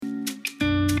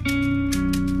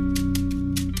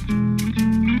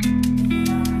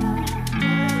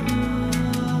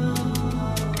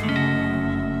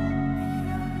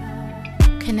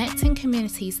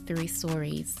opportunities through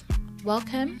stories.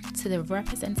 Welcome to the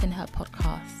Representing Her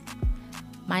podcast.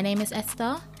 My name is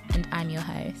Esther and I'm your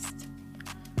host.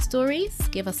 Stories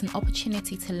give us an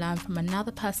opportunity to learn from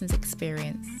another person's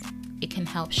experience. It can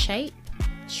help shape,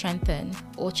 strengthen,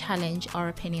 or challenge our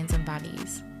opinions and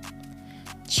values.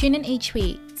 Tune in each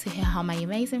week to hear how my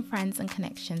amazing friends and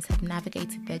connections have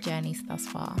navigated their journeys thus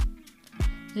far.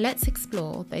 Let's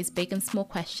explore those big and small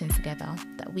questions together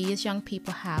that we as young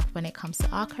people have when it comes to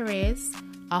our careers,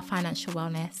 our financial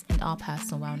wellness, and our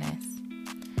personal wellness.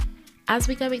 As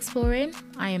we go exploring,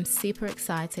 I am super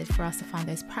excited for us to find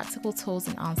those practical tools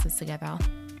and answers together.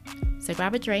 So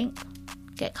grab a drink,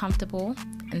 get comfortable,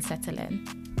 and settle in.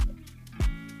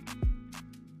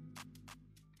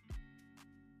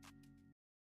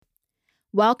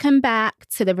 Welcome back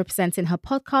to the Representing Her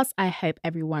podcast. I hope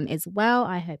everyone is well.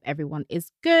 I hope everyone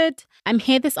is good. I'm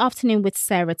here this afternoon with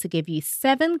Sarah to give you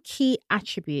 7 key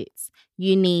attributes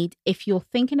you need if you're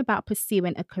thinking about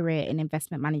pursuing a career in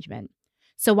investment management.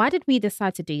 So why did we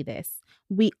decide to do this?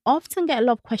 We often get a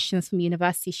lot of questions from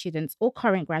university students or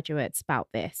current graduates about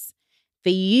this.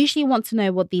 They usually want to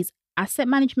know what these asset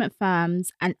management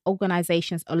firms and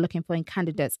organizations are looking for in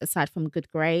candidates aside from good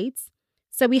grades.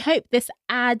 So we hope this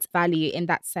adds value in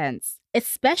that sense,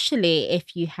 especially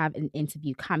if you have an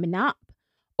interview coming up,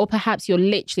 or perhaps you're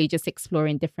literally just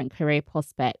exploring different career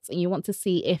prospects and you want to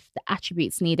see if the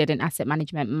attributes needed in asset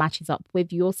management matches up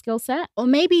with your skill set. Or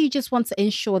maybe you just want to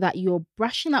ensure that you're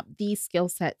brushing up these skill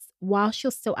sets whilst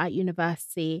you're still at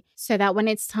university so that when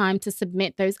it's time to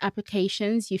submit those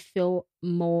applications, you feel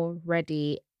more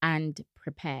ready and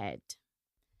prepared.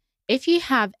 If you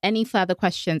have any further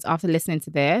questions after listening to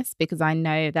this, because I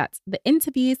know that the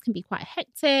interviews can be quite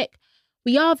hectic,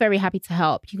 we are very happy to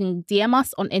help. You can DM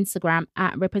us on Instagram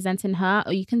at Representing Her,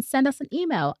 or you can send us an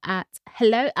email at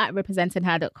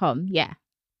hello@representingher.com. Yeah.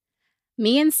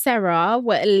 Me and Sarah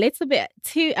were a little bit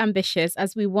too ambitious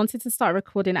as we wanted to start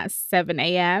recording at 7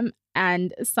 a.m.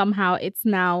 and somehow it's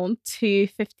now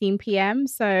 2:15 p.m.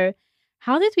 So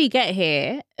how did we get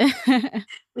here?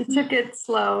 We took it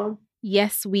slow.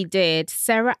 Yes, we did.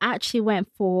 Sarah actually went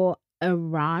for a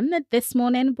run this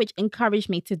morning, which encouraged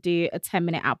me to do a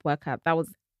 10-minute app workout. That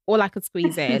was all I could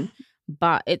squeeze in,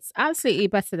 but it's absolutely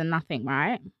better than nothing,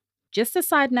 right? Just a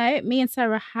side note, me and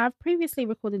Sarah have previously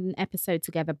recorded an episode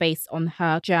together based on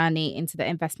her journey into the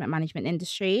investment management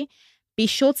industry. Be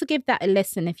sure to give that a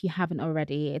listen if you haven't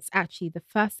already. It's actually the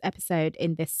first episode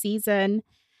in this season.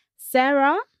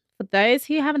 Sarah, for those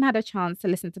who haven't had a chance to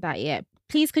listen to that yet,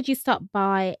 please could you start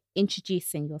by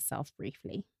introducing yourself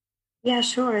briefly? Yeah,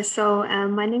 sure. So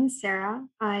my name is Sarah.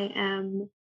 I am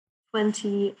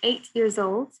 28 years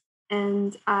old,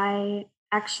 and I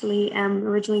actually am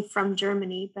originally from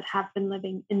Germany, but have been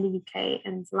living in the UK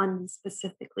and London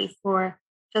specifically for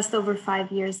just over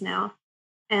 5 years now.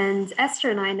 And Esther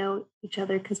and I know each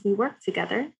other because we work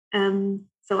together.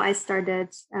 So I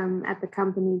started at the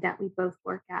company that we both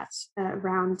work at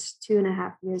around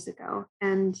 2.5 years ago.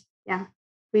 And yeah,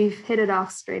 we've hit it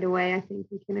off straight away. I think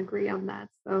we can agree on that.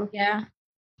 So yeah,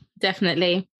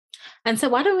 definitely. And so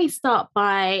why don't we start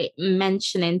by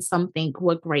mentioning something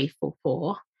we're grateful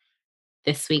for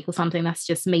this week or something that's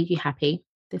just made you happy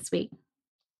this week?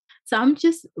 So I'm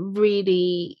just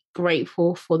really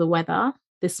grateful for the weather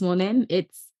this morning.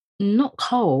 It's not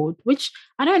cold, which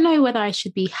I don't know whether I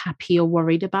should be happy or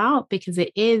worried about because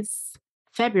it is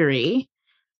February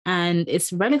and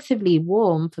it's relatively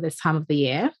warm for this time of the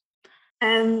year.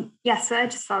 so I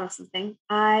just thought of something.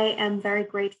 I am very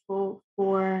grateful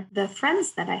for the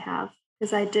friends that I have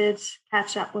because I did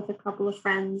catch up with a couple of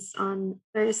friends on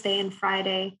Thursday and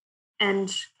Friday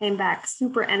and came back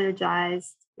super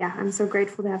energized. Yeah, I'm so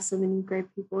grateful to have so many great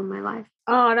people in my life.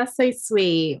 Oh, that's so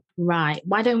sweet. Right.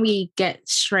 Why don't we get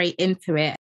straight into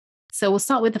it? So we'll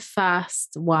start with the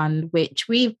first one, which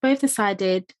we've both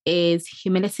decided is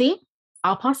humility.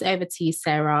 I'll pass it over to you,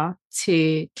 Sarah,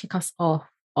 to kick us off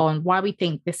on why we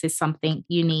think this is something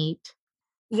you need.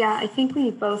 Yeah, I think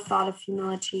we both thought of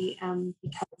humility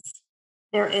because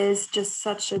there is just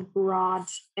such a broad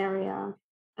area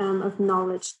of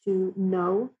knowledge to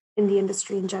know in the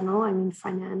industry in general. I mean,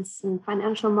 finance and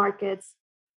financial markets,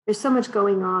 there's so much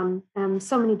going on,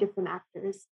 so many different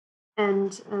actors.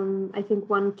 And I think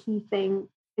one key thing,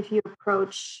 if you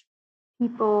approach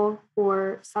people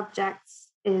or subjects,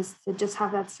 is to just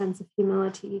have that sense of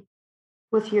humility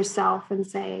with yourself and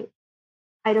say,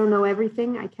 I don't know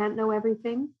everything, I can't know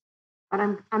everything, but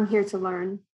I'm here to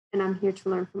learn, and I'm here to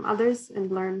learn from others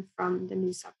and learn from the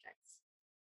new subjects.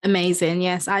 Amazing.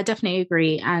 Yes, I definitely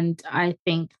agree. And I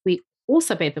think we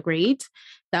also both agreed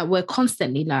that we're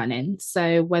constantly learning.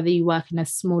 So whether you work in a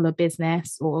smaller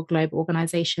business or a global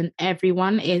organization,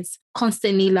 everyone is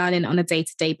constantly learning on a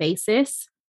day-to-day basis.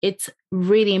 It's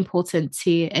really important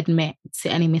to admit to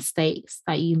any mistakes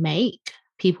that you make.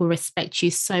 People respect you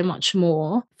so much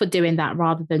more for doing that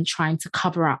rather than trying to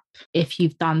cover up if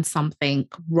you've done something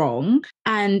wrong.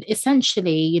 And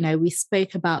essentially, we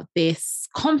spoke about this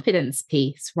confidence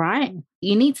piece, right?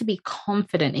 You need to be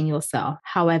confident in yourself.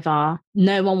 However,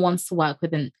 no one wants to work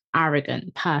with an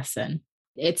arrogant person.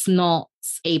 It's not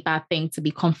a bad thing to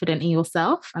be confident in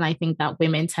yourself. And I think that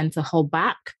women tend to hold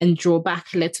back and draw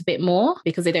back a little bit more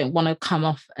because they don't want to come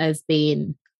off as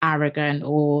being arrogant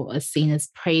or as seen as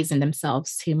praising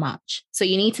themselves too much. So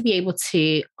you need to be able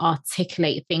to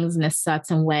articulate things in a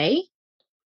certain way.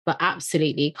 But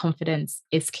absolutely, confidence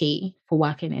is key for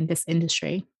working in this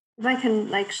industry. If I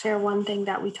can share one thing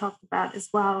that we talked about as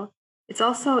well, it's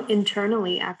also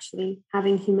internally actually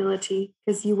having humility,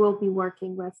 because you will be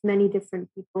working with many different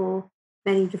people,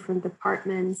 many different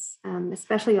departments,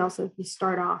 especially also if you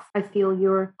start off. I feel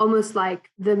you're almost like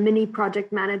the mini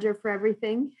project manager for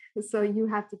everything. So you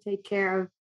have to take care of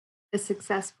a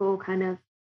successful kind of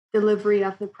delivery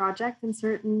of the project in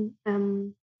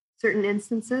certain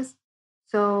instances.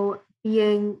 So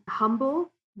being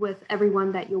humble with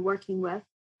everyone that you're working with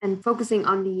and focusing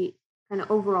on the kind of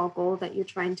overall goal that you're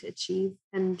trying to achieve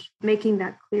and making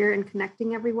that clear and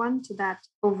connecting everyone to that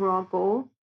overall goal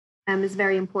is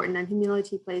very important. And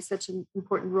humility plays such an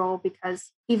important role,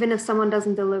 because even if someone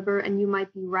doesn't deliver and you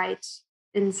might be right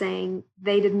in saying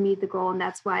they didn't meet the goal and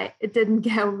that's why it didn't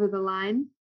get over the line,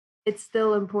 it's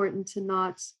still important to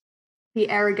not be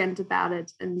arrogant about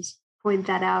it and point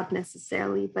that out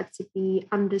necessarily, but to be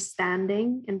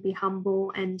understanding and be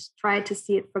humble and try to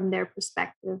see it from their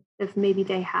perspective. If maybe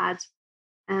they had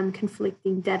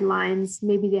conflicting deadlines,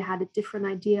 maybe they had a different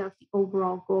idea of the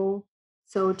overall goal.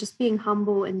 So just being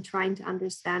humble and trying to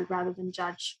understand rather than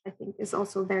judge, I think, is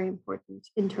also very important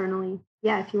internally.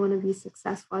 Yeah, if you want to be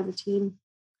successful as a team.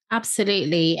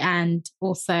 Absolutely. And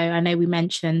also, I know we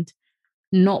mentioned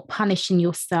not punishing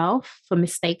yourself for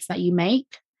mistakes that you make.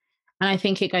 And I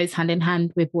think it goes hand in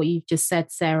hand with what you've just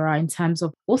said, Sarah, in terms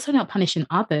of also not punishing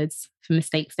others for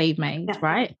mistakes they've made, Yeah.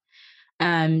 right?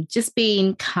 Just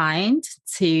being kind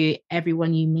to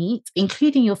everyone you meet,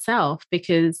 including yourself,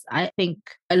 because I think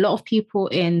a lot of people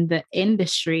in the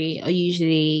industry are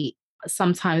usually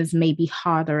sometimes maybe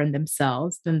harder on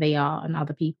themselves than they are on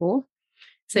other people.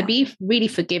 So be really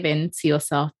forgiving to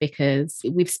yourself, because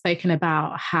we've spoken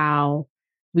about how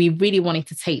we really wanted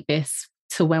to take this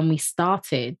to when we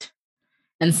started.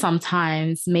 And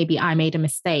sometimes maybe I made a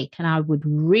mistake and I would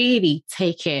really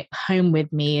take it home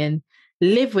with me and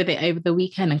live with it over the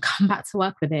weekend and come back to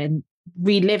work with it and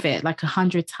relive it like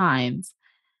 100 times.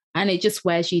 And it just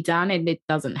wears you down and it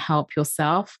doesn't help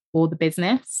yourself or the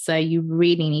business. So you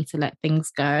really need to let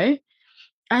things go.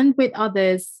 And with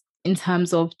others, in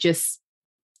terms of just,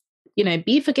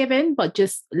 be forgiven, but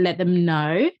just let them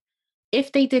know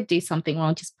if they did do something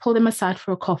wrong, just pull them aside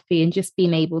for a coffee and just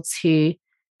being able to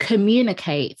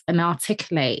communicate and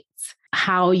articulate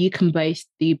how you can both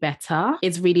do better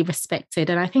is really respected.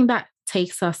 And I think that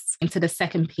takes us into the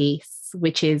second piece,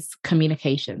 which is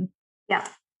communication. Yeah,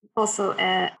 also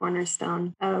a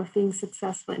cornerstone of being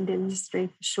successful in the industry,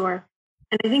 for sure.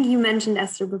 And I think you mentioned,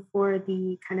 Esther, before,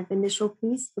 the kind of initial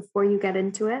piece before you get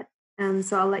into it.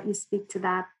 So I'll let you speak to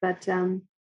that. But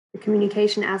the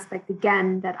communication aspect,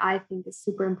 again, that I think is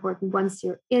super important once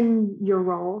you're in your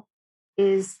role,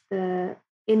 is the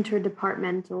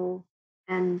interdepartmental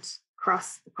and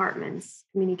cross departments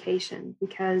communication,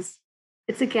 because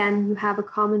it's, again, you have a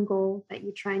common goal that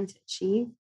you're trying to achieve,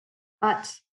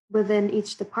 but within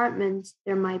each department,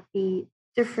 there might be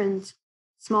different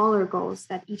smaller goals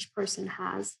that each person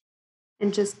has.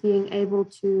 And just being able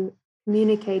to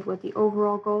communicate what the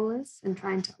overall goal is and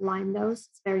trying to align those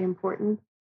is very important.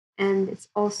 And it's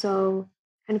also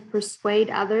kind of persuade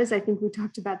others. I think we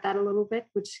talked about that a little bit,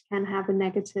 which can have a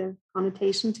negative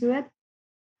connotation to it.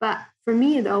 But for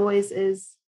me, it always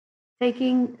is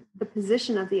taking the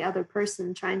position of the other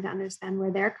person, trying to understand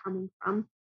where they're coming from,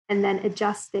 and then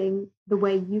adjusting the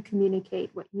way you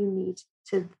communicate what you need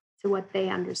to what they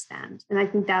understand. And I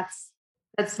think that's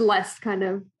less kind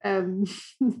of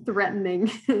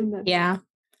threatening. Yeah,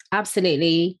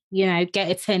 absolutely.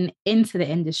 Getting into the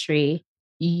industry,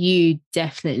 you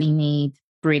definitely need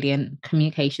brilliant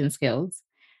communication skills,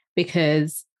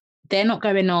 because they're not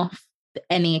going off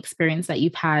any experience that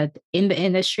you've had in the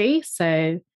industry.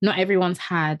 So not everyone's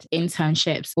had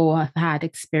internships or have had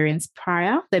experience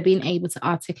prior. So being able to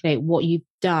articulate what you've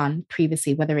done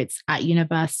previously, whether it's at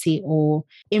university or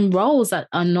in roles that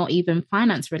are not even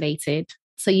finance related.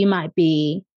 So you might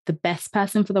be the best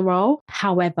person for the role.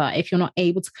 However, if you're not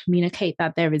able to communicate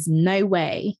that, there is no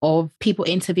way of people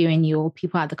interviewing you or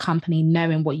people at the company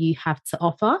knowing what you have to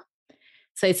offer.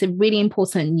 So it's really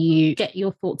important you get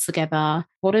your thoughts together.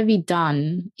 What have you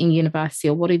done in university,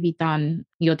 or what have you done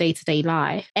in your day-to-day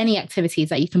life? Any activities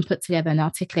that you can put together and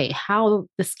articulate how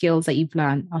the skills that you've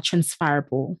learned are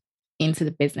transferable into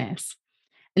the business.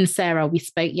 And Sarah, we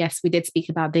did speak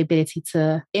about the ability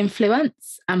to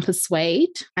influence and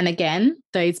persuade. And again,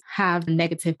 those have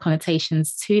negative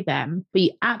connotations to them, but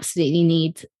you absolutely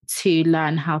need to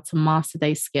learn how to master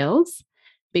those skills,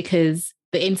 because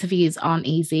the interviews aren't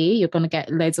easy. You're going to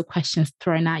get loads of questions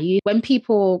thrown at you. When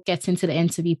people get into the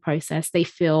interview process, they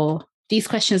feel these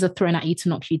questions are thrown at you to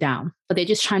knock you down, but they're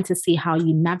just trying to see how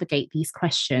you navigate these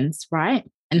questions, right?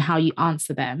 And how you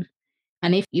answer them.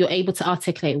 And if you're able to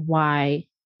articulate why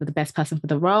you're the best person for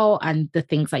the role and the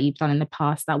things that you've done in the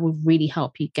past, that will really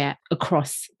help you get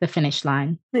across the finish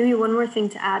line. Maybe one more thing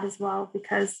to add as well,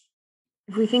 because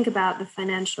if we think about the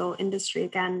financial industry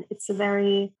again, it's a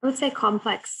very, I would say,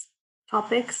 complex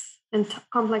topics and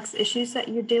complex issues that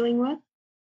you're dealing with.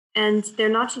 And they're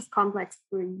not just complex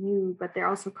for you, but they're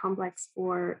also complex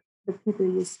for the people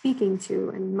you're speaking to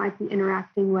and might be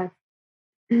interacting with.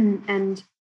 And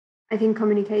I think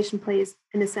communication plays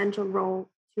an essential role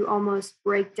to almost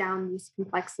break down these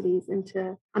complexities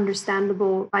into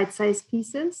understandable bite-sized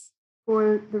pieces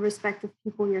for the respective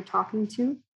people you're talking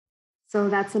to. So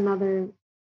that's another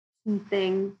key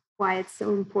thing why it's so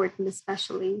important,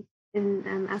 especially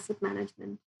in asset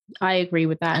management. I agree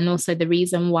with that. And also the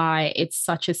reason why it's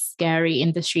such a scary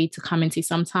industry to come into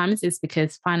sometimes is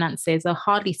because finances are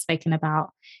hardly spoken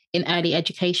about in early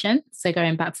education. So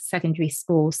going back to secondary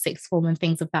school, sixth form and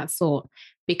things of that sort,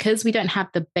 because we don't have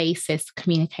the basis to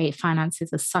communicate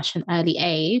finances at such an early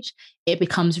age, it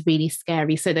becomes really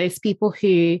scary. So those people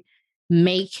who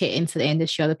make it into the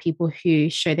industry are the people who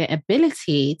show their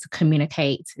ability to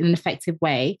communicate in an effective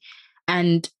way.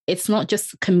 And it's not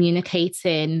just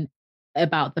communicating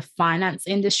about the finance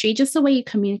industry, just the way you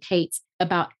communicate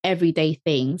about everyday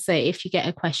things. So if you get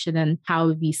a question and how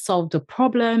have you solved a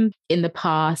problem in the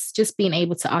past, just being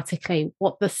able to articulate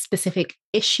what the specific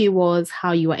issue was,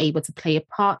 how you were able to play a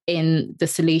part in the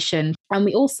solution. And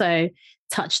we also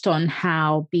touched on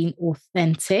how being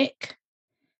authentic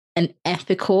and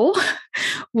ethical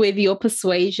with your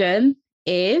persuasion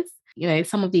is. You know,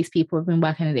 some of these people have been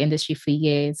working in the industry for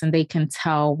years and they can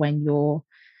tell when you're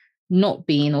not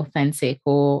being authentic,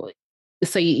 or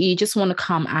so you just want to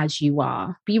come as you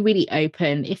are. Be really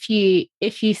open. If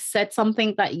you said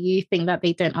something that you think that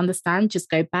they don't understand, just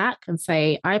go back and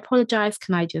say, I apologize,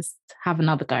 can I just have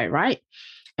another go, right?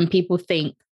 And people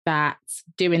think that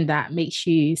doing that makes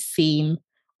you seem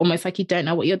almost like you don't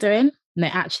know what you're doing. No,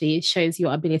 actually, it shows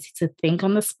your ability to think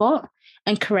on the spot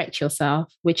and correct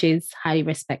yourself, which is highly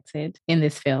respected in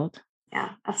this field. Yeah,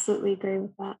 absolutely agree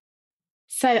with that.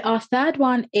 So our third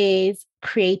one is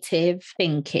creative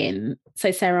thinking.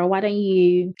 So Sarah, why don't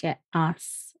you get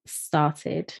us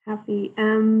started? Happy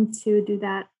to do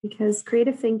that, because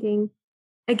creative thinking,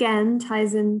 again,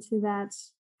 ties into that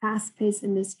fast-paced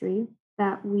industry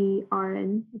that we are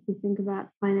in, if we think about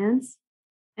finance.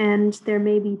 And there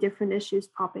may be different issues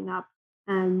popping up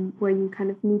where you kind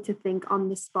of need to think on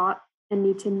the spot and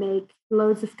need to make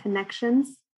loads of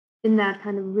connections in that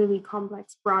kind of really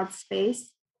complex, broad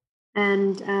space.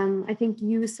 And I think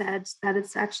you said that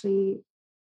it's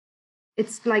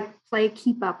like play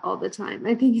keep up all the time.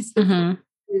 I think it's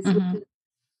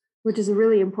which is a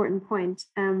really important point,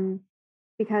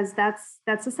 because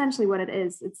that's essentially what it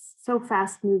is. It's so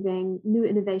fast moving, new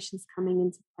innovations coming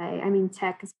into play. I mean,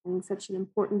 tech is playing such an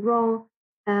important role,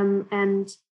 and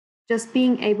just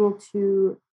being able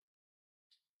to,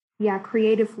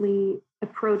 creatively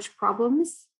approach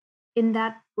problems in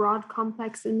that broad,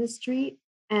 complex industry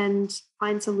and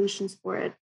find solutions for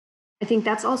it. I think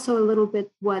that's also a little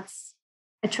bit what's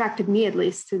attracted me, at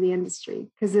least, to the industry,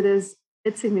 because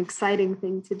it's an exciting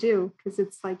thing to do, because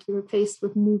it's like you're faced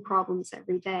with new problems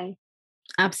every day.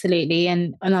 Absolutely.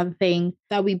 And another thing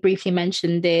that we briefly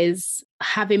mentioned is,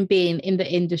 having been in the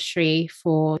industry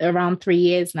for around 3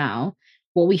 years now,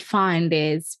 what we find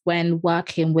is when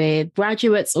working with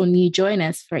graduates or new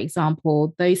joiners, for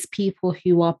example, those people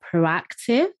who are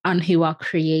proactive and who are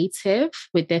creative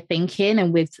with their thinking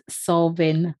and with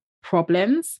solving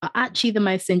problems are actually the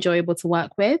most enjoyable to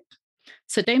work with.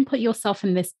 So don't put yourself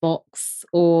in this box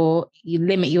or you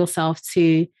limit yourself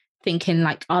to thinking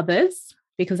like others,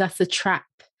 because that's a trap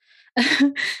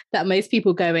that most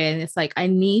people go in. It's like, I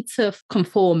need to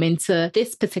conform into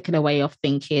this particular way of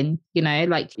thinking,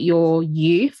 like you're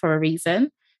you for a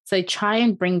reason. So try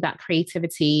and bring that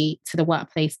creativity to the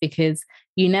workplace, because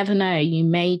you never know, you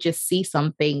may just see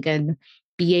something and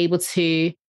be able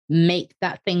to make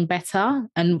that thing better.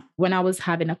 And when I was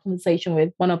having a conversation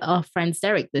with one of our friends,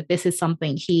 Derek, that this is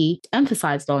something he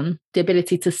emphasized on, the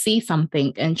ability to see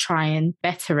something and try and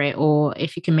better it, or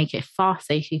if you can make it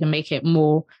faster, if you can make it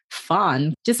more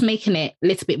fun, just making it a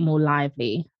little bit more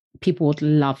lively, people would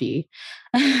love you.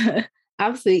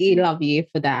 Absolutely love you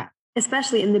for that.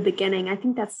 Especially in the beginning. I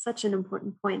think that's such an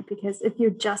important point, because if you're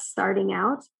just starting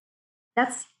out,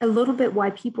 that's a little bit why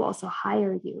people also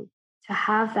hire you, to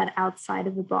have that outside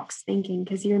of the box thinking,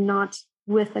 because you're not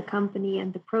with the company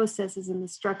and the processes and the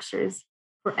structures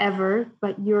forever,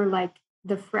 but you're like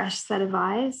the fresh set of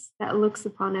eyes that looks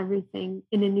upon everything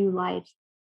in a new light.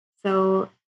 So,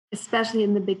 especially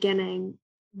in the beginning,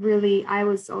 really, I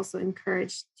was also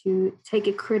encouraged to take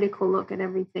a critical look at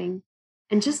everything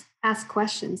and just ask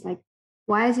questions like,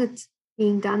 why is it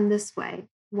being done this way?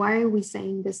 Why are we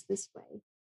saying this way?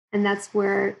 And that's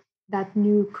where that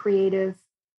new creative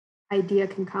idea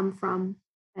can come from,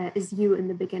 is you in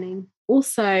the beginning.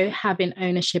 Also having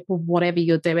ownership of whatever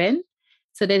you're doing.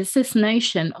 So there's this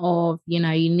notion of, you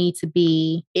need to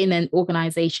be in an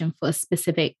organization for a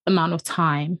specific amount of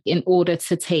time in order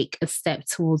to take a step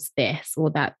towards this or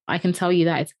that. I can tell you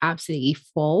that it's absolutely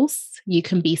false. You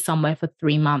can be somewhere for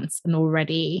 3 months and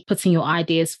already putting your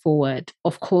ideas forward.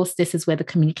 Of course, this is where the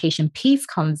communication piece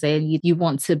comes in. You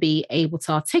want to be able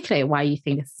to articulate why you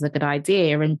think this is a good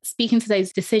idea and speaking to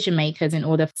those decision makers in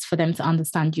order for them to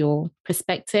understand your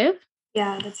perspective.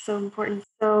 Yeah, that's so important.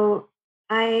 So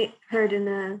I heard in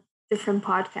a different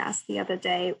podcast the other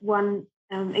day one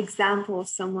example of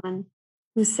someone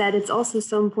who said it's also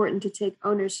so important to take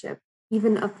ownership,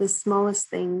 even of the smallest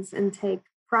things, and take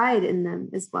pride in them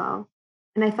as well.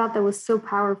 And I thought that was so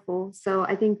powerful. So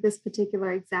I think this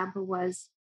particular example was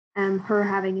her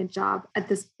having a job at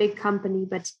this big company,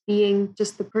 but being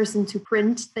just the person to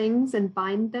print things and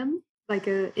bind them, like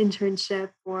an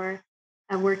internship or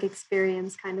a work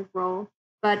experience kind of role.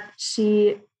 But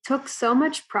she took so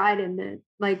much pride in it.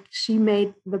 Like she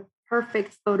made the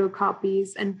perfect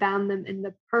photocopies and bound them in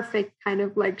the perfect kind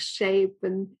of like shape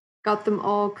and got them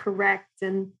all correct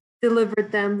and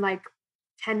delivered them like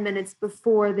 10 minutes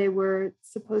before they were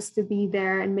supposed to be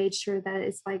there and made sure that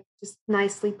it's like just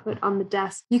nicely put on the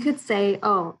desk. You could say,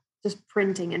 oh, just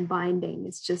printing and binding.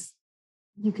 It's just,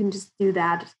 you can just do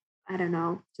that. I don't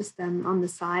know, just on the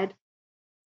side.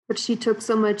 But she took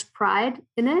so much pride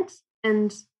in it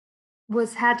and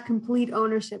had complete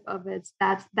ownership of it,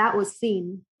 that was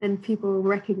seen and people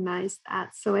recognized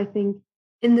that. So I think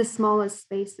in the smallest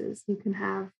spaces you can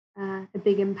have a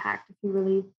big impact if you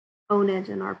really own it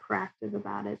and are proactive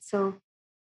about it. So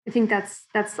I think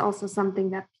that's also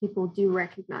something that people do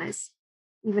recognize,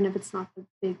 even if it's not the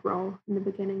big role in the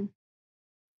beginning.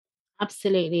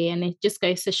 Absolutely. And it just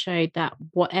goes to show that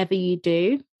whatever you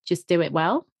do, just do it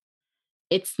well.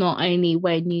 It's not only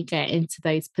when you get into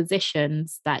those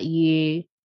positions that you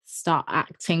start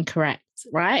acting correct,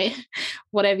 right?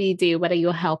 Whatever you do, whether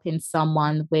you're helping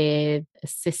someone with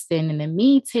assisting in a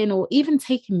meeting or even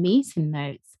taking meeting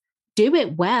notes, do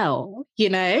it well,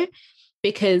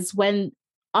 because when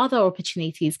other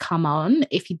opportunities come on,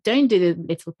 if you don't do the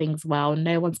little things well,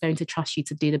 no one's going to trust you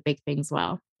to do the big things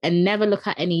well. And never look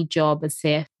at any job as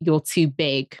if you're too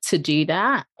big to do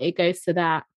that. It goes to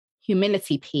that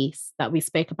humility piece that we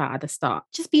spoke about at the start.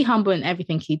 Just be humble in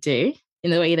everything you do, in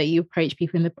the way that you approach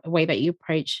people, in the way that you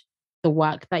approach the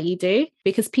work that you do,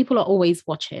 because people are always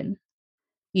watching.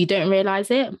 You don't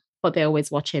realize it, but they're always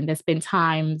watching. There's been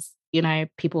times,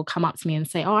 people come up to me and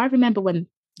say, oh, I remember when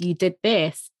you did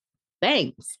this.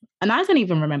 Thanks. And I don't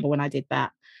even remember when I did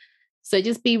that. So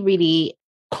just be really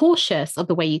cautious of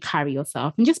the way you carry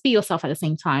yourself and just be yourself at the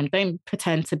same time. Don't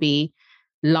pretend to be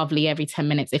lovely every 10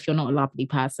 minutes if you're not a lovely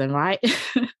person, right?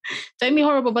 Don't be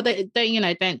horrible, but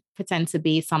don't pretend to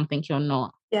be something you're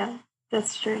not. Yeah,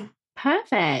 that's true.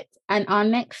 Perfect. And our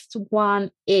next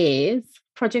one is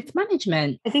project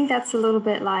management. I think that's a little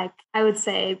bit like, I would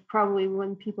say, probably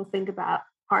when people think about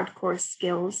hardcore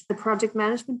skills, the project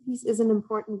management piece is an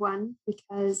important one,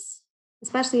 because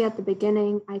especially at the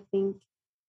beginning, I think,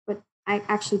 but I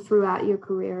actually throughout your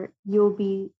career, you'll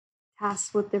be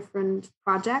tasked with different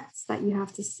projects that you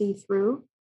have to see through.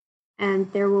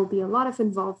 And there will be a lot of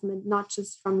involvement, not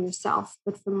just from yourself,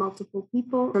 but from multiple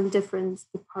people from different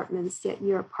departments that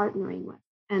you're partnering with.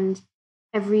 And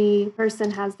every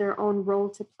person has their own role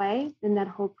to play in that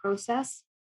whole process.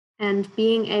 And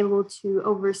being able to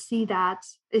oversee that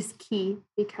is key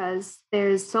because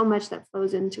there's so much that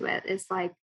flows into it. It's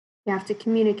like you have to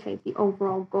communicate the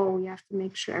overall goal. You have to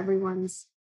make sure everyone's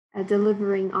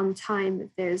delivering on time. If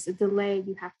there's a delay,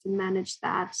 you have to manage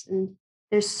that. And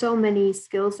there's so many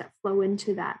skills that flow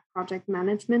into that project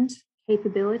management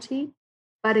capability.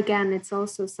 But again, it's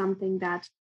also something that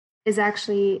is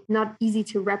actually not easy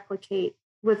to replicate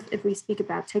with if we speak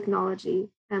about technology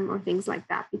or things like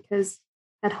that, because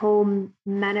that whole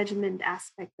management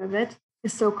aspect of it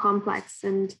is so complex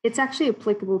and it's actually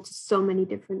applicable to so many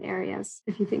different areas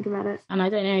if you think about it. And I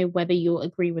don't know whether you'll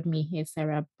agree with me here,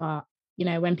 Sarah, but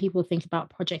when people think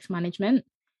about project management,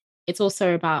 it's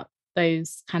also about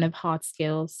those kind of hard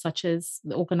skills, such as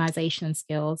the organization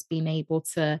skills, being able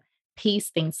to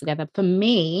piece things together. For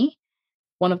me,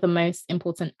 one of the most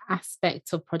important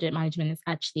aspects of project management is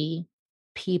actually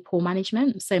people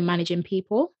management. So managing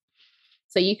people.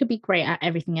 So you could be great at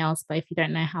everything else, but if you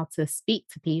don't know how to speak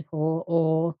to people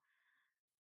or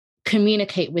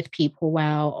communicate with people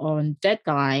well on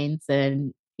deadlines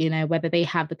and, whether they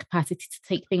have the capacity to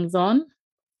take things on,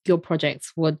 your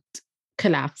projects would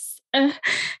collapse.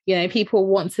 People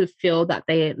want to feel that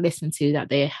they're listened to, that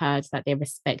they're heard, that they're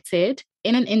respected.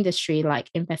 In an industry like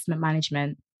investment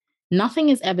management, nothing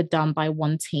is ever done by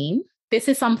one team. This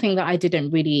is something that I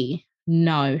didn't really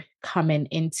know coming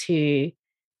into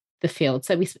the field.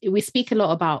 So we speak a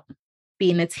lot about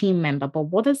being a team member, but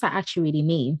what does that actually really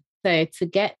mean? So to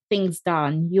get things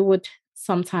done, you would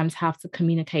sometimes have to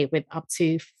communicate with up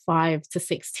to 5 to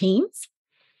 6 teams.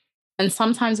 And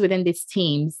sometimes within these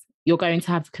teams, you're going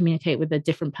to have to communicate with a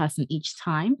different person each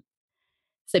time.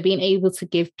 So being able to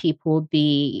give people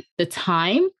the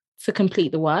time to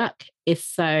complete the work is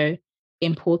so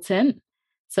important.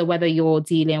 So whether you're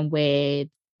dealing with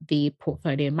the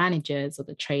portfolio managers or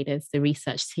the traders, the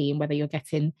research team, whether you're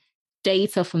getting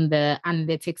data from the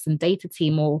analytics and data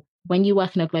team, or when you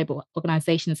work in a global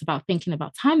organization, it's about thinking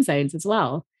about time zones as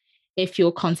well. If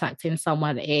you're contacting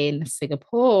someone in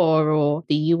Singapore or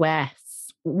the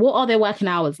US, what are their working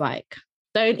hours like?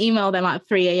 Don't email them at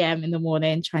 3 a.m. in the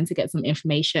morning trying to get some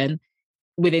information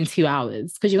within 2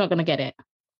 hours because you're not going to get it.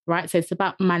 Right. So it's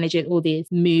about managing all these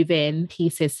moving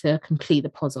pieces to complete the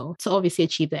puzzle to obviously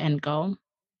achieve the end goal.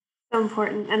 So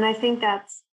important. And I think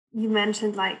that's, you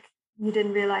mentioned like you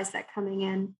didn't realize that coming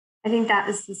in. I think that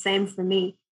is the same for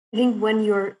me. I think when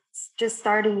you're just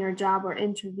starting your job or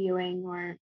interviewing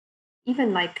or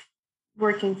even like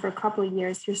working for a couple of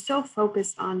years, you're so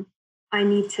focused on, I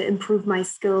need to improve my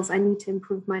skills. I need to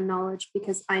improve my knowledge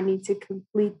because I need to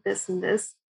complete this and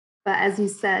this. But as you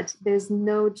said, there's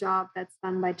no job that's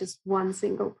done by just one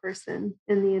single person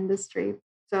in the industry.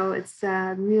 So it's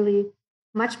really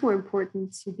much more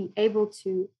important to be able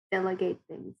to delegate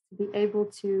things, to be able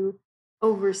to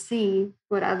oversee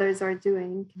what others are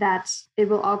doing, that it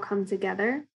will all come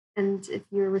together. And if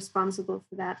you're responsible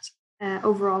for that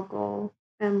overall goal,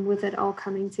 with it all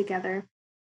coming together,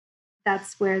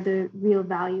 that's where the real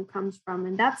value comes from.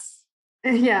 And that's,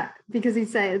 yeah, because you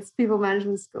say it's people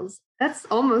management skills. That's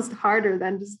almost harder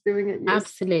than just doing it yourself.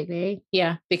 Absolutely.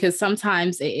 Yeah. Because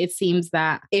sometimes it seems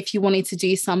that if you wanted to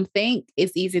do something,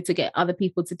 it's easier to get other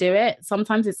people to do it.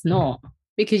 Sometimes it's not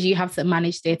because you have to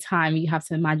manage their time, you have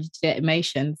to manage their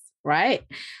emotions, right?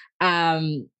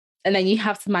 And then you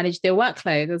have to manage their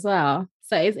workload as well.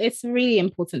 So it's a really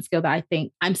important skill that I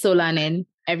think I'm still learning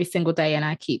every single day and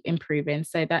I keep improving.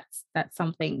 So that's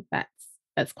something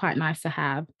that's quite nice to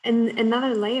have. And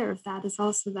another layer of that is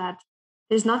also that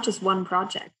there's not just one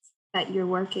project that you're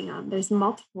working on, there's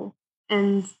multiple.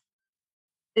 And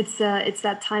it's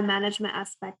that time management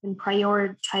aspect and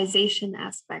prioritization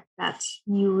aspect that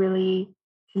you really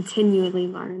continually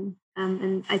learn.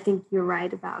 And I think you're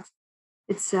right about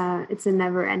it's a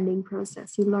never ending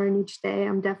process. You learn each day.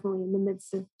 I'm definitely in the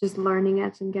midst of just learning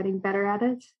it and getting better at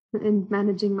it and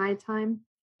managing my time.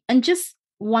 And just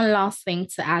one last thing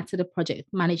to add to the project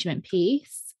management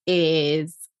piece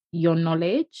is your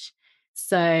knowledge.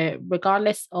 So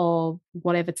regardless of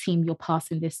whatever team you're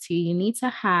passing this to, you need to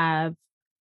have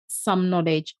some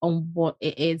knowledge on what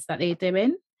it is that they're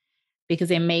doing,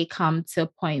 because it may come to a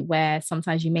point where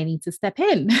sometimes you may need to step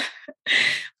in,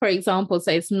 for example.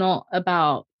 So it's not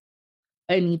about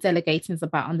only delegating, it's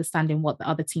about understanding what the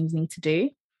other teams need to do.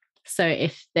 So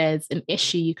if there's an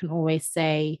issue, you can always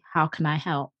say, how can I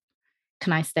help?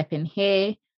 Can I step in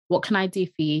here? What can I do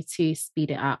for you to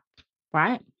speed it up?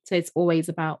 Right? So it's always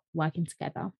about working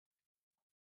together.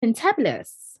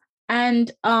 Fantabulous.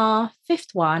 And our fifth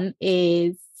one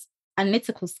is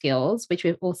analytical skills, which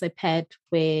we've also paired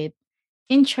with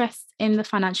interest in the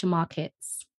financial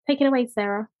markets? Take it away,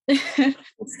 Sarah.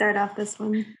 Let's start off this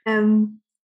one.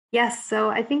 Yes, so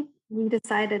I think we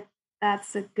decided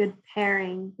that's a good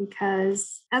pairing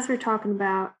because as we're talking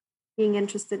about being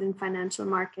interested in financial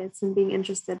markets and being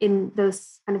interested in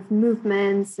those kind of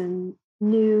movements and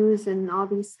news and all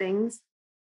these things,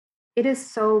 it is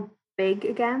so big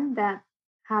again that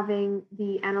having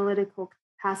the analytical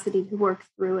capacity to work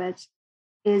through it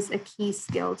is a key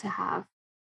skill to have.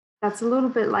 That's a little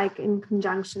bit like in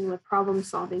conjunction with problem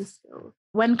solving skills.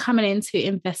 When coming into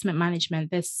investment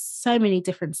management, there's so many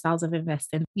different styles of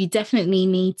investing. You definitely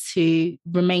need to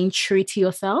remain true to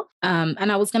yourself.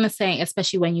 And I was going to say,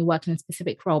 especially when you work in a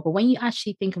specific role, but when you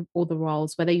actually think of all the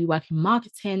roles, whether you work in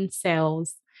marketing,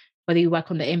 sales, whether you work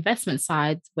on the investment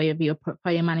side, whether you're a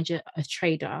portfolio manager, a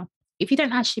trader, if you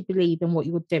don't actually believe in what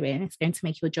you're doing, it's going to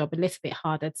make your job a little bit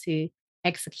harder to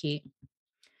execute.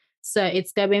 So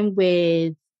it's going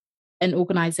with an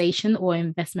organization or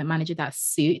investment manager that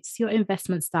suits your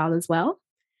investment style as well.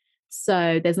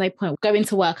 So there's no point going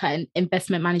to work at an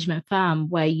investment management firm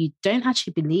where you don't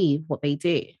actually believe what they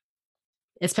do,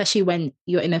 especially when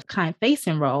you're in a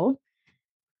client-facing role.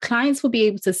 Clients will be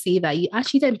able to see that you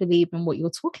actually don't believe in what you're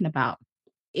talking about.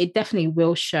 It definitely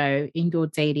will show in your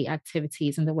daily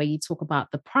activities and the way you talk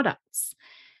about the products.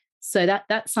 So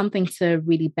that's something to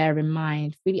really bear in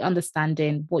mind, really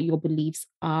understanding what your beliefs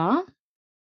are,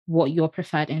 what your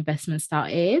preferred investment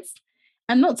style is.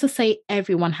 And not to say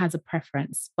everyone has a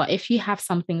preference, but if you have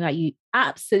something that you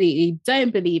absolutely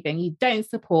don't believe in, you don't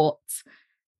support,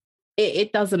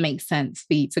 it doesn't make sense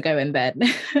for you to go and then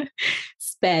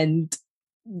spend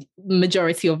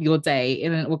majority of your day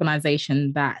in an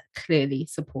organization that clearly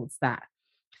supports that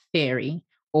theory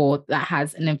or that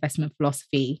has an investment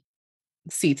philosophy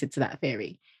suited to that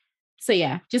theory. So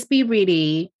yeah, just be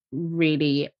really,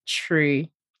 really true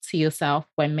to yourself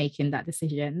when making that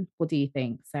decision. What do you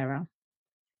think, Sarah?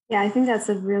 Yeah, I think that's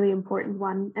a really important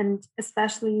one. And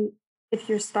especially if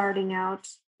you're starting out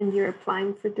and you're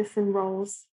applying for different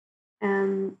roles,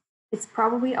 it's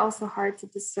probably also hard to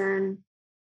discern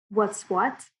what's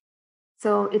what.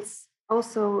 So it's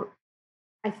also,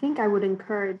 I think I would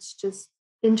encourage just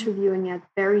interviewing at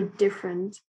very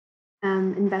different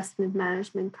investment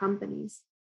management companies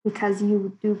because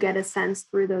you do get a sense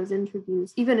through those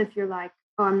interviews, even if you're like,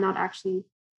 oh, I'm not actually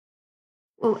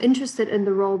interested in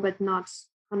the role, but not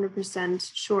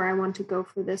 100% sure I want to go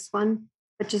for this one.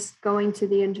 But just going to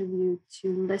the interview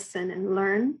to listen and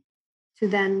learn, to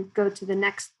then go to the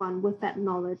next one with that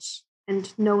knowledge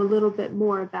and know a little bit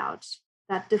more about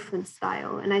that different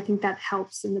style. And I think that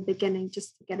helps in the beginning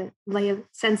just to get a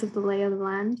sense of the lay of the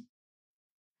land.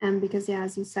 And because, yeah,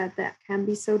 as you said, that can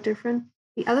be so different.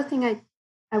 The other thing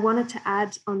I wanted to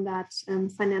add on that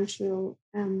financial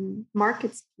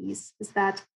markets piece is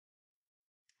that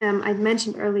I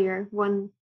mentioned earlier, one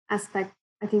aspect,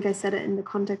 I think I said it in the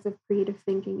context of creative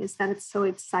thinking, is that it's so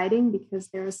exciting because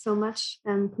there is so much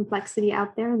complexity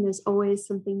out there and there's always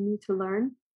something new to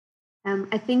learn.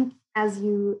 I think as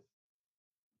you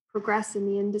progress in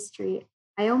the industry,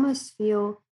 I almost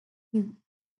feel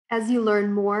as you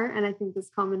learn more, and I think this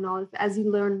common knowledge, as you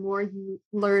learn more, you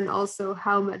learn also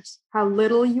how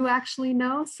little you actually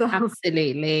know. So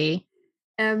absolutely,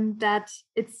 that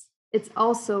it's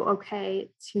also okay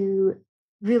to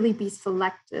really be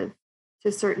selective to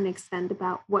a certain extent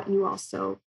about what you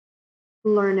also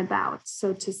learn about.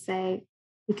 So to say,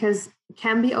 because it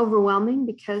can be overwhelming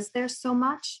because there's so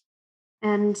much,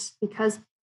 and because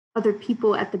other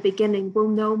people at the beginning will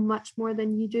know much more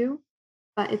than you do,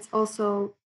 but it's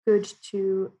also good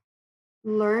to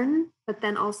learn, but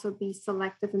then also be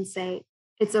selective and say,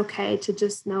 it's okay to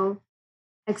just know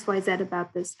XYZ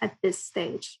about this at this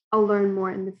stage. I'll learn more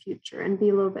in the future and be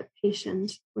a little bit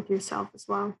patient with yourself as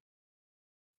well.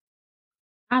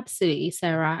 Absolutely,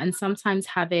 Sarah. And sometimes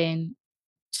having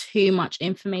too much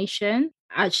information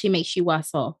actually makes you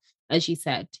worse off, as you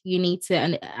said. You need to,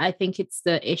 and I think it's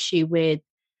the issue with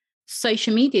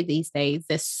social media these days.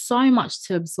 There's so much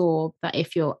to absorb that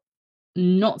if you're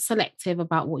not selective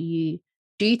about what you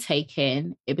do take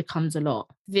in, it becomes a lot.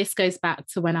 This goes back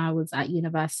to when I was at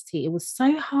university. It was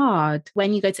so hard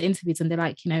when you go to interviews and they're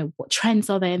like, what trends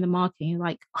are there in the market? And you're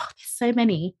like, oh, there's so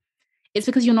many. It's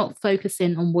because you're not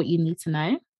focusing on what you need to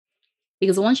know.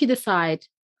 Because once you decide,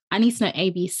 I need to know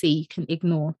ABC, you can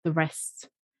ignore the rest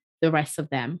of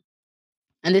them.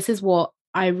 And this is what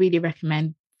I really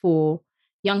recommend for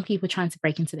young people trying to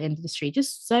break into the industry.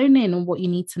 Just zone in on what you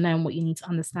need to know and what you need to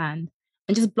understand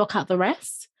and just block out the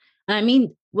rest. And I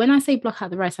mean, when I say block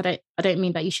out the rest, I don't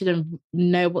mean that you shouldn't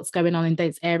know what's going on in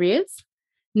those areas.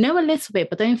 know a little bit,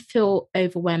 but don't feel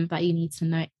overwhelmed that you need to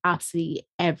know absolutely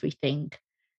everything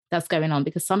that's going on,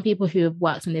 because some people who have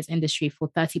worked in this industry for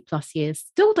 30 plus years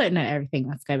still don't know everything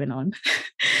that's going on.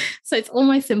 So it's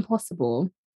almost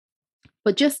impossible.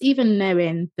 But just even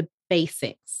knowing the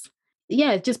basics,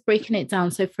 yeah, just breaking it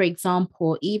down. So, for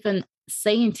example, even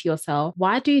saying to yourself,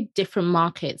 why do different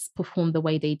markets perform the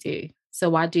way they do? So,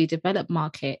 why do developed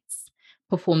markets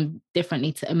perform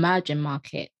differently to emerging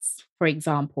markets, for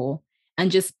example? And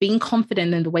just being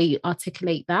confident in the way you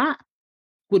articulate that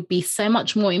would be so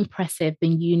much more impressive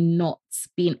than you not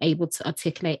being able to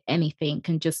articulate anything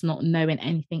and just not knowing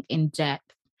anything in depth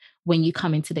when you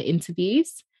come into the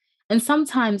interviews. And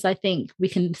sometimes I think we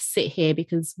can sit here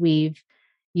because we've,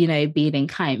 been in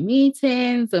client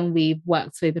meetings and we've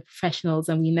worked with the professionals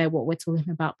and we know what we're talking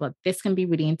about, but this can be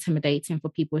really intimidating for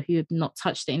people who have not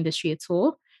touched the industry at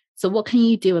all. So what can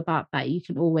you do about that? You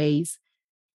can always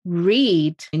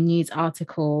read news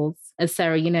articles. As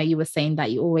Sarah, you were saying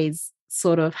that you always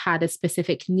sort of had a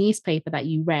specific newspaper that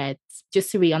you read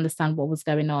just to really understand what was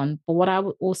going on. But what I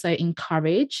would also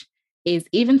encourage is,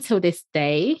 even till this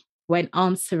day, when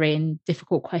answering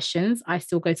difficult questions, I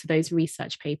still go to those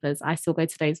research papers. I still go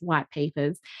to those white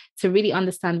papers to really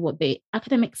understand what the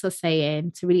academics are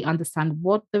saying, to really understand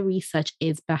what the research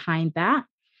is behind that.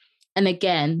 And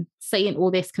again, saying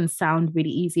all this can sound really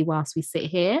easy whilst we sit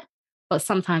here, but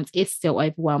sometimes it's still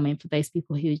overwhelming for those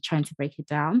people who are trying to break it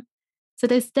down. So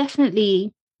there's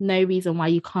definitely no reason why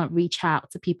you can't reach out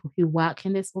to people who work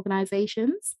in these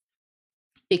organizations,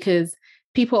 because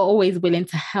people are always willing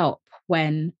to help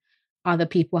when other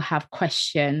people have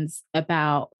questions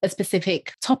about a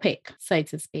specific topic, so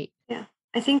to speak. Yeah,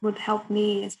 I think what helped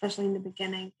me, especially in the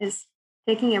beginning, is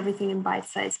taking everything in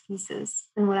bite-sized pieces.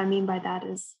 And what I mean by that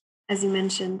is, as you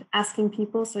mentioned, asking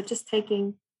people. So just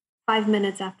taking 5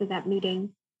 minutes after that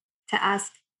meeting to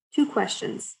ask two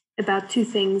questions about two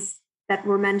things that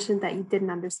were mentioned that you didn't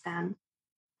understand.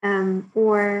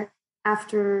 Or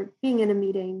after being in a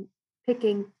meeting,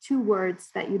 picking two words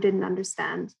that you didn't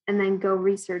understand and then go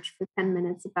research for 10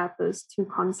 minutes about those two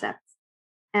concepts.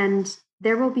 And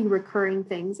there will be recurring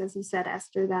things, as you said,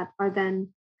 Esther, that are then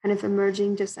kind of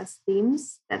emerging just as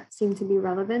themes that seem to be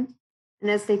relevant.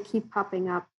 And as they keep popping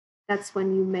up, that's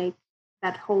when you make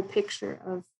that whole picture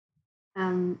of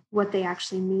what they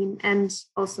actually mean and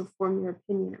also form your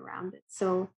opinion around it.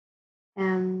 So,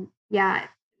 yeah,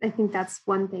 I think that's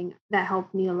one thing that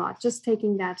helped me a lot, just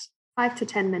taking that 5 to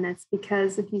 10 minutes,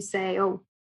 because if you say, oh,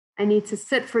 I need to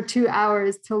sit for 2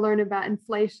 hours to learn about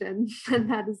inflation,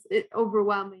 and that is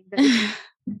overwhelming. But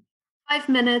 5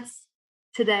 minutes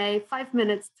today, 5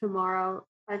 minutes tomorrow,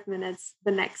 5 minutes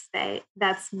the next day,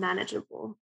 that's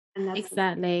manageable. And that's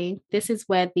exactly. This is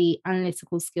where the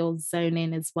analytical skills zone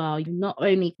in as well. You're not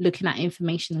only looking at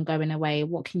information and going away,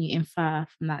 what can you infer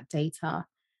from that data?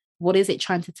 What is it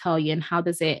trying to tell you, and how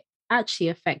does it actually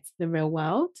affect the real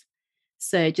world?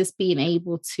 So just being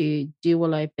able to do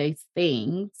all of those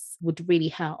things would really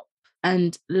help.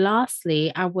 And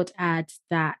lastly, I would add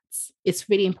that it's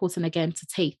really important, again, to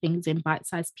take things in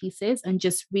bite-sized pieces and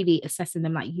just really assessing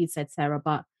them, like you said, Sarah.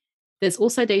 But there's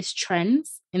also those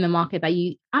trends in the market that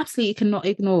you absolutely cannot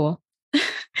ignore.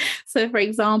 So, for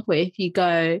example, if you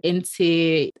go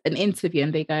into an interview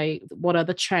and they go, what are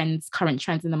the trends, current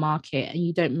trends in the market? And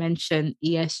you don't mention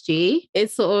ESG,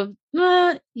 it's sort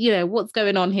of, what's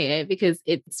going on here? Because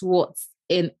it's what's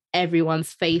in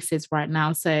everyone's faces right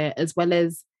now. So, as well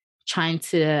as trying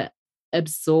to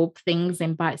absorb things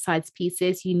in bite-sized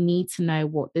pieces, you need to know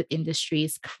what the industry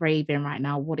is craving right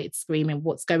now, what it's screaming,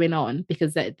 what's going on,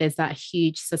 because there's that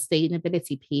huge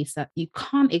sustainability piece that you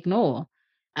can't ignore.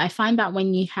 I find that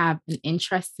when you have an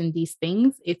interest in these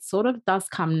things, it sort of does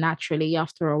come naturally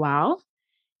after a while.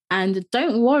 And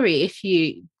don't worry if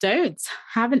you don't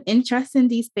have an interest in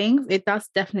these things, it does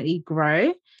definitely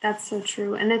grow. That's so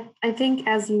true. And I think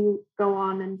as you go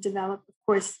on and develop, of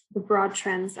course, the broad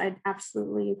trends, I'd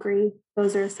absolutely agree.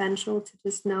 Those are essential to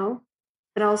just know.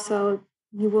 But also,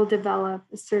 you will develop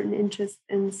a certain interest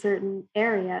in certain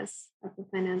areas of the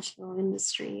financial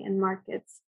industry and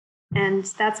markets. And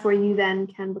that's where you then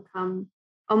can become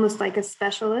almost like a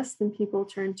specialist and people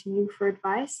turn to you for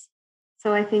advice.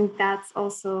 So I think that's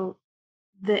also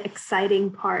the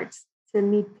exciting part, to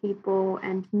meet people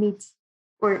and meet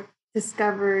or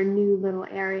discover new little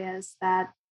areas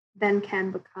that then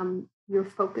can become your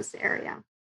focus area.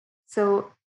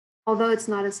 So although it's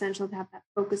not essential to have that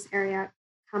focus area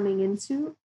coming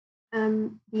into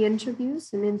the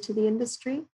interviews and into the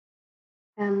industry,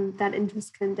 that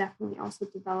interest can definitely also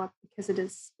develop because it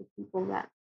is the people that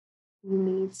you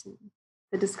meet and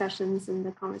the discussions and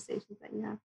the conversations that you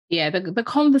have. Yeah, the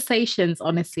conversations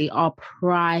honestly are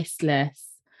priceless.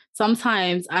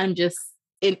 Sometimes I'm just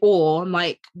in awe. I'm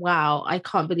like, wow, I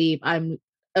can't believe I'm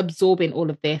absorbing all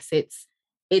of this.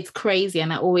 It's crazy.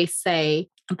 And I always say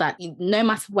that no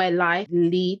matter where life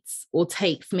leads or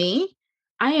takes me,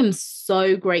 I am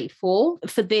so grateful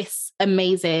for this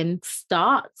amazing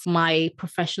start to my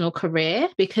professional career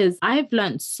because I've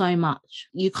learned so much.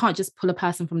 You can't just pull a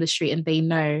person from the street and they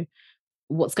know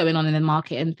what's going on in the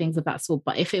market and things of that sort.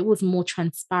 But if it was more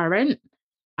transparent,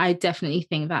 I definitely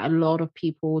think that a lot of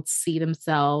people would see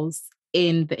themselves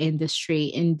in the industry,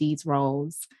 in these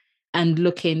roles, and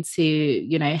looking to,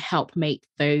 help make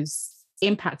those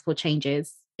impactful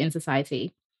changes in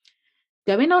society.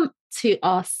 Going on to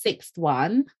our sixth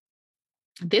one,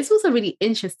 this was a really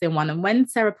interesting one. And when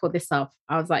Sarah put this up,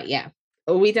 I was like, yeah,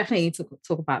 we definitely need to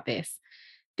talk about this.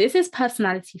 This is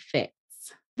personality fit.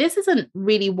 This isn't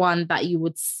really one that you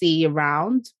would see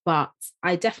around, but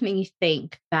I definitely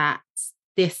think that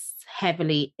this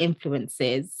heavily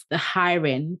influences the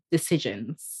hiring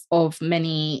decisions of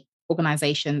many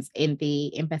organizations in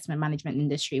the investment management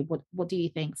industry. What do you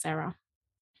think, Sarah?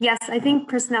 Yes, I think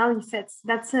personality fits.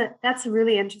 That's a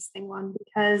really interesting one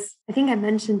because I think I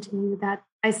mentioned to you that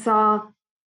I saw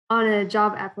on a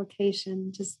job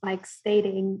application just like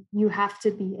stating you have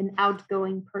to be an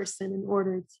outgoing person in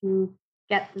order to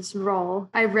get this role.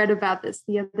 I read about this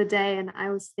the other day and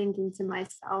I was thinking to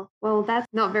myself, well, that's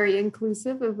not very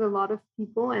inclusive of a lot of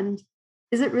people. And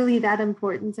is it really that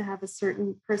important to have a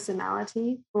certain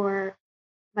personality for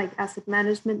like asset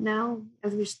management now,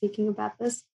 as we're speaking about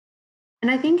this?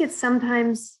 And I think it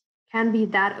sometimes can be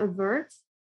that overt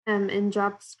in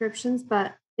job descriptions,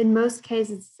 but in most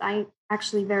cases, I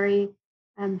actually very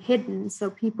hidden. So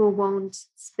people won't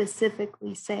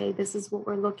specifically say this is what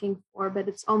we're looking for, but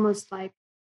it's almost like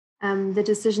the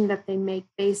decision that they make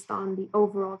based on the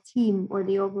overall team or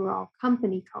the overall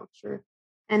company culture.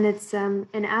 And it's an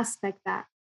aspect that,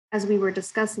 as we were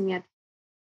discussing it,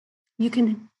 you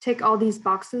can tick all these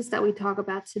boxes that we talk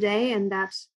about today, and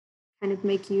that kind of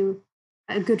make you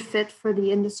a good fit for the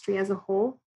industry as a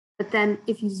whole. But then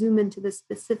if you zoom into the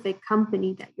specific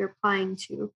company that you're applying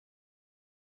to,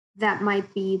 that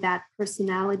might be that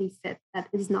personality fit that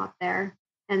is not there.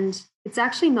 And it's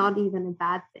actually not even a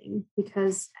bad thing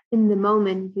because in the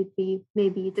moment you'd be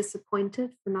maybe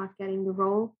disappointed for not getting the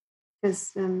role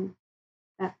because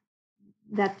that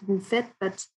that didn't fit,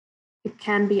 but it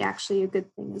can be actually a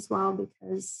good thing as well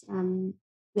because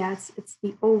yeah, it's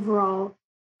the overall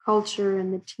culture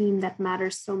and the team that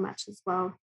matters so much as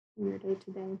well in your day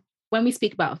to day. When we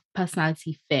speak about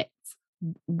personality fit,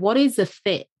 what is a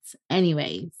fit,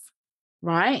 anyways?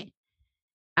 Right?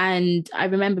 And I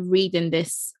remember reading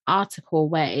this article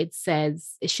where it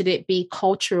says, should it be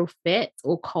cultural fit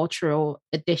or cultural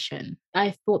addition?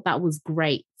 I thought that was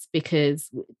great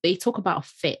because they talk about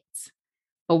fit.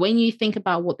 But when you think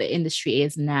about what the industry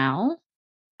is now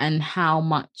and how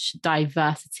much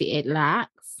diversity it lacks,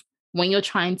 when you're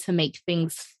trying to make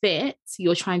things fit,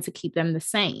 you're trying to keep them the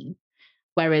same.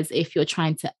 Whereas if you're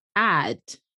trying to add,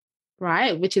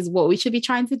 right, which is what we should be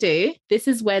trying to do, this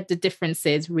is where the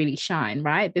differences really shine,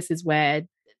 right? This is where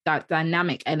that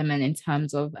dynamic element in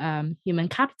terms of human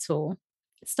capital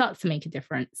starts to make a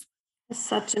difference. It's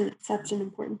such an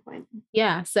important point.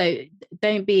 Yeah. So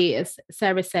don't be, as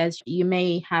Sarah says, you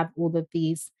may have all of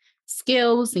these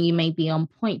skills and you may be on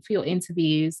point for your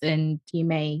interviews and you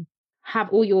may have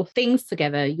all your things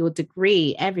together, your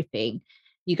degree, everything.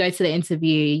 You go to the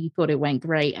interview, you thought it went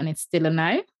great, and it's still a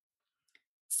no.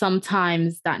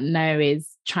 Sometimes that no is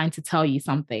trying to tell you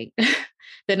something.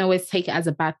 Don't always take it as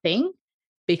a bad thing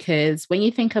because when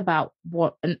you think about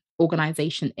what an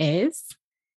organization is,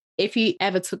 if you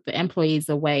ever took the employees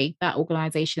away, that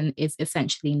organization is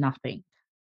essentially nothing,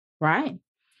 right?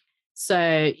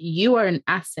 So you are an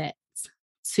asset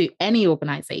to any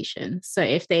organization. So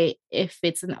if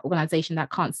it's an organization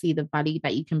that can't see the value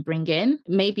that you can bring in,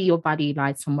 maybe your value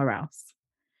lies somewhere else.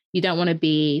 You don't want to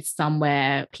be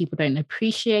somewhere people don't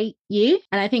appreciate you.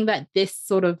 And I think that this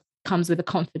sort of comes with a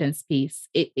confidence piece.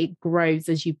 It grows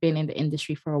as you've been in the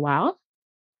industry for a while.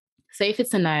 So if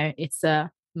it's a no, it's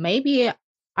a maybe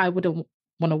I wouldn't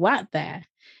want to work there.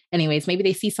 Anyways, maybe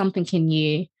they see something in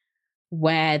you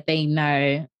where they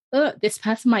know, oh, this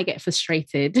person might get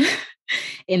frustrated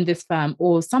in this firm.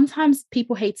 Or sometimes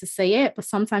people hate to say it, but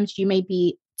sometimes you may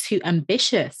be too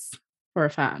ambitious for a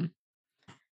firm,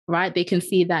 right? They can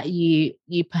see that you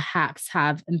perhaps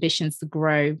have ambitions to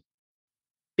grow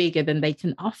bigger than they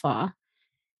can offer.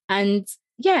 And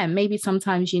yeah, maybe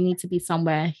sometimes you need to be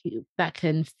somewhere that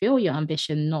can feel your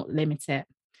ambition, not limit it.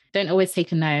 Don't always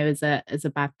take a no as a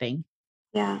bad thing.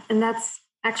 Yeah, and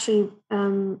actually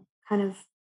kind of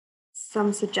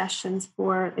some suggestions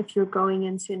for if you're going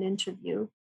into an interview.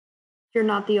 You're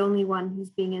not the only one who's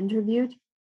being interviewed.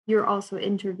 You're also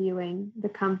interviewing the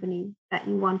company that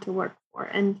you want to work for.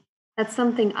 And that's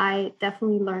something I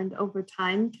definitely learned over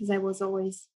time, because I was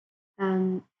always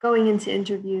going into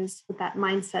interviews with that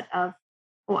mindset of,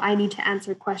 oh, I need to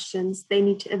answer questions. They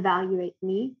need to evaluate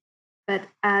me. But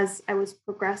as I was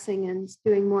progressing and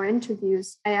doing more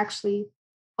interviews, I actually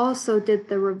also did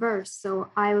the reverse. So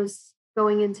I was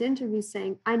going into interviews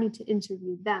saying, I need to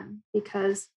interview them,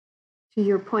 because to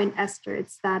your point, Esther,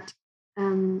 it's that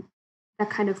that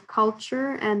kind of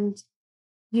culture, and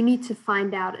you need to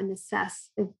find out and assess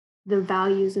if the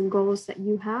values and goals that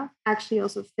you have actually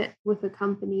also fit with the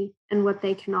company and what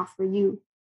they can offer you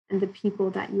and the people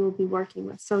that you will be working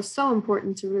with. So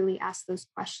important to really ask those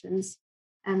questions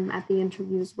at the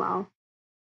interview as well.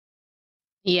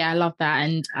 Yeah, I love that.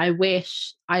 And I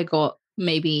wish I got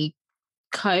maybe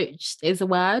coached is a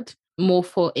word more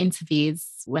for interviews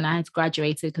when I had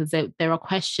graduated, because there are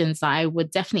questions that I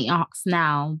would definitely ask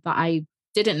now that I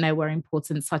didn't know were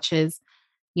important, such as,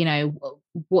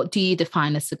 what do you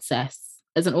define as success?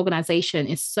 As an organization,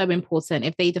 it's so important.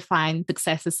 If they define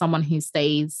success as someone who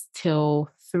stays till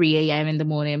 3 a.m. in the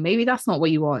morning, maybe that's not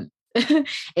what you want.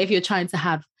 If you're trying to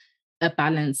have a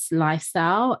balanced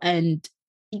lifestyle, and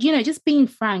just being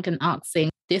frank and asking,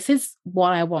 this is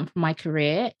what I want from my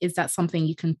career. Is that something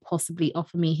you can possibly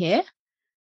offer me here?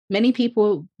 Many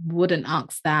people wouldn't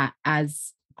ask that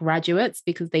as graduates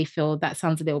because they feel that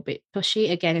sounds a little bit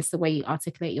pushy. Again, it's the way you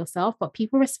articulate yourself, but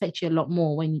people respect you a lot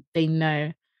more when they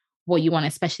know what you want,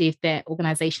 especially if their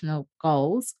organizational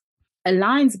goals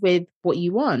aligns with what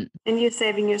you want. And you're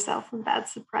saving yourself from bad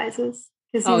surprises.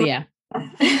 Oh, yeah.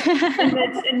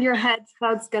 In your head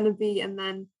how it's going to be, and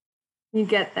then you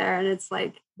get there and it's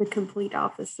like the complete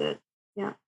opposite.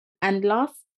 Yeah. And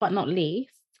last but not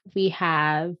least, we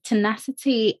have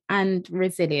tenacity and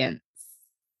resilience.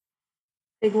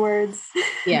 Big words.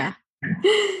 Yeah.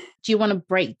 Do you want to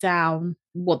break down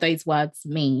what those words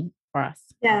mean for us?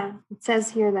 Yeah. It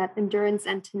says here that endurance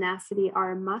and tenacity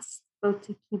are a must, both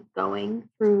to keep going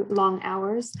through long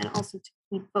hours and also to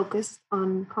keep focused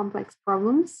on complex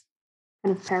problems.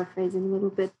 Kind of paraphrasing a little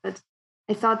bit, but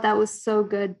I thought that was so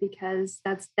good, because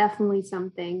that's definitely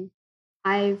something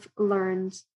I've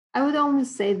learned, I would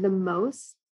almost say the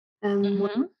most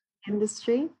with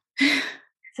industry.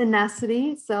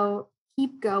 Tenacity. So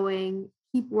keep going,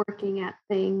 keep working at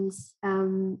things,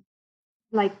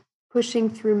 like pushing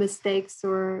through mistakes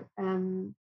or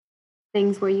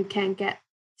things where you can't get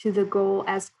to the goal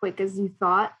as quick as you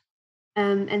thought.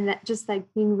 And that just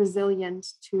like being resilient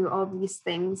to all these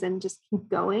things and just keep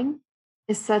going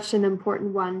is such an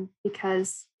important one,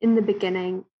 because in the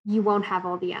beginning, you won't have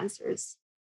all the answers.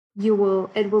 It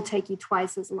will take you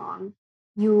twice as long.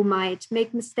 You might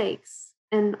make mistakes,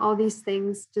 and all these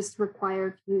things just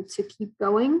require you to keep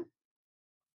going.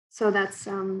 So that's,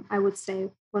 I would say,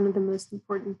 one of the most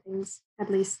important things,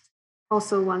 at least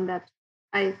also one that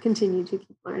I continue to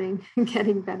keep learning and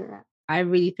getting better at. I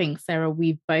really think, Sarah,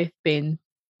 we've both been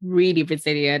really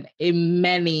resilient in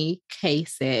many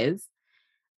cases.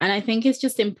 And I think it's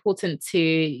just important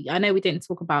to, I know we didn't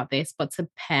talk about this, but to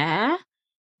pair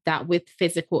that with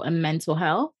physical and mental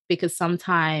health, because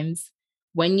sometimes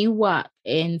when you work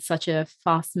in such a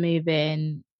fast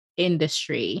moving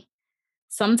industry,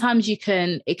 sometimes it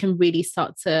can really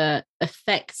start to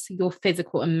affect your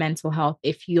physical and mental health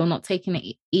if you're not taking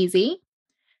it easy.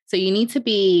 So you need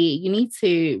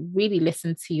to really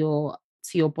listen to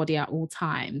your body at all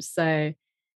times. So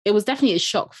it was definitely a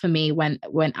shock for me when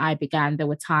I began. There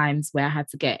were times where I had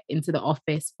to get into the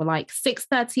office for like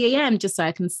 6:30 a.m. just so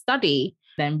I can study,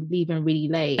 then leaving really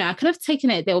late. I could have taken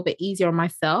it a little bit easier on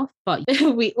myself, but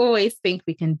we always think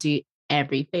we can do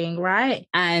everything, right?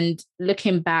 And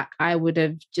looking back, I would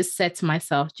have just said to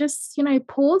myself, just,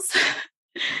 pause.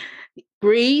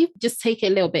 Breathe, just take it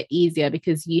a little bit easier,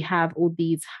 because you have all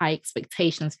these high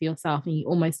expectations for yourself and you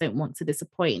almost don't want to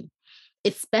disappoint,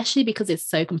 especially because it's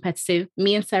so competitive.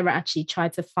 Me and Sarah actually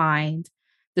tried to find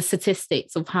the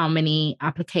statistics of how many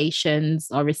applications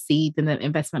are received in the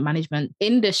investment management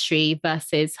industry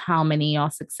versus how many are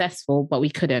successful, but we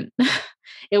couldn't.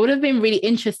 It would have been really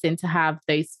interesting to have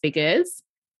those figures.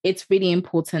 It's really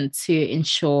important to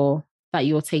ensure that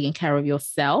you're taking care of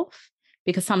yourself,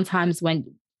 because sometimes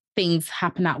when things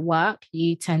happen at work,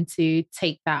 you tend to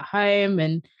take that home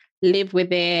and live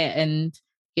with it. And,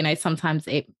 sometimes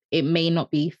it may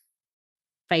not be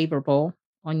favorable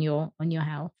on your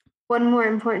health. One more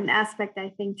important aspect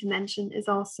I think to mention is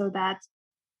also that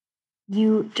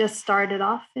you just started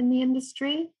off in the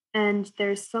industry. and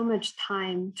there's so much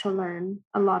time to learn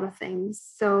a lot of things.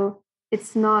 So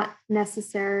it's not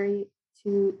necessary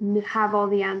to have all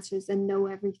the answers and know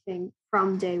everything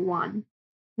from day one.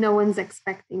 No one's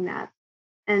expecting that.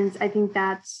 And I think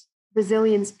that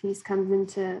resilience piece comes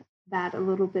into that a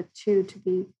little bit too, to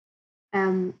be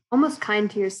almost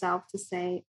kind to yourself, to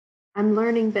say, I'm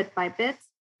learning bit by bit.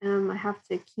 I have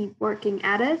to keep working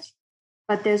at it,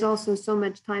 but there's also so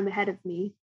much time ahead of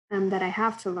me that I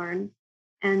have to learn.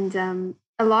 And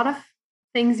a lot of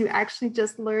things you actually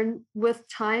just learn with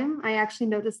time. I actually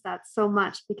noticed that so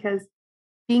much, because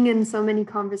being in so many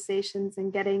conversations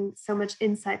and getting so much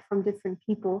insight from different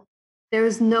people, there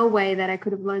was no way that I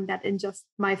could have learned that in just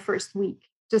my first week.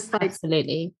 Just like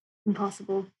absolutely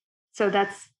impossible. So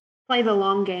that's play the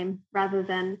long game rather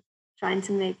than trying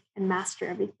to make and master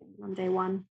everything on day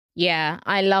one. Yeah,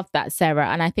 I love that, Sarah.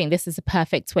 And I think this is a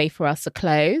perfect way for us to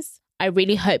close. I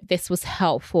really hope this was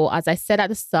helpful. As I said at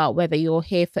the start, whether you're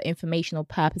here for informational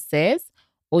purposes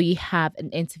or you have an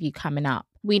interview coming up,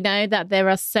 we know that there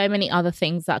are so many other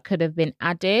things that could have been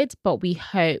added, but we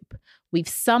hope we've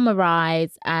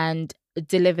summarized and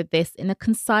delivered this in a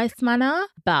concise manner.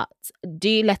 But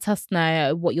do let us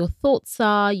know what your thoughts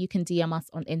are. You can DM us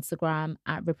on Instagram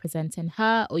at Representing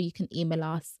Her, or you can email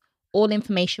us. All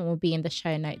information will be in the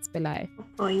show notes below.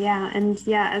 Oh yeah, and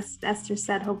yeah, as Esther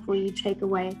said, hopefully you take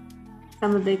away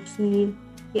some of the key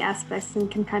aspects and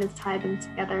can kind of tie them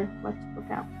together, what to look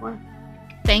out for.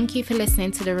 Thank you for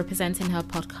listening to the Representing Her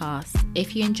podcast.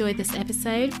 If you enjoyed this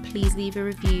episode, please leave a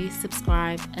review,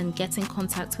 subscribe, and get in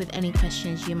contact with any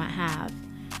questions you might have.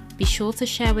 Be sure to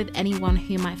share with anyone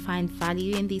who might find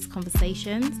value in these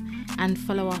conversations, and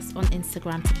follow us on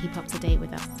Instagram to keep up to date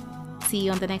with us. See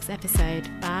you on the next episode.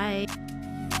 Bye.